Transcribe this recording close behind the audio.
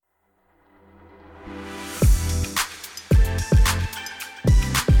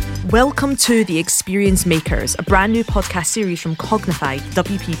Welcome to The Experience Makers, a brand new podcast series from Cognify,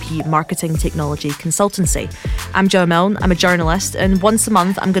 WPP Marketing Technology Consultancy. I'm Jo Milne, I'm a journalist, and once a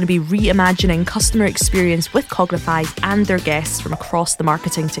month I'm going to be reimagining customer experience with Cognify and their guests from across the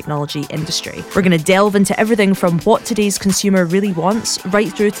marketing technology industry. We're going to delve into everything from what today's consumer really wants, right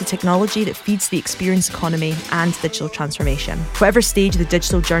through to technology that feeds the experience economy and digital transformation. Whatever stage of the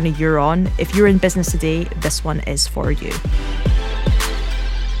digital journey you're on, if you're in business today, this one is for you.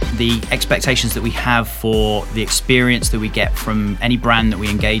 The expectations that we have for the experience that we get from any brand that we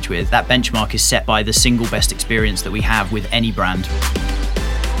engage with, that benchmark is set by the single best experience that we have with any brand.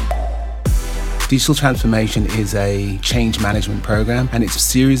 Digital transformation is a change management program, and it's a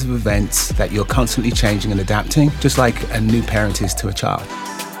series of events that you're constantly changing and adapting, just like a new parent is to a child.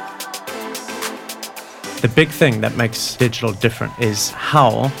 The big thing that makes digital different is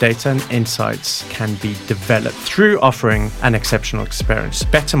how data and insights can be developed through offering an exceptional experience. The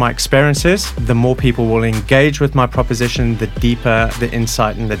better my experience is, the more people will engage with my proposition, the deeper the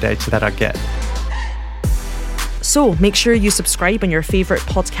insight and the data that I get. So make sure you subscribe on your favourite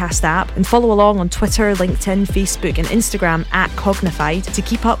podcast app and follow along on Twitter, LinkedIn, Facebook and Instagram at Cognified to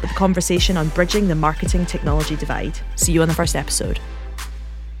keep up with the conversation on bridging the marketing technology divide. See you on the first episode.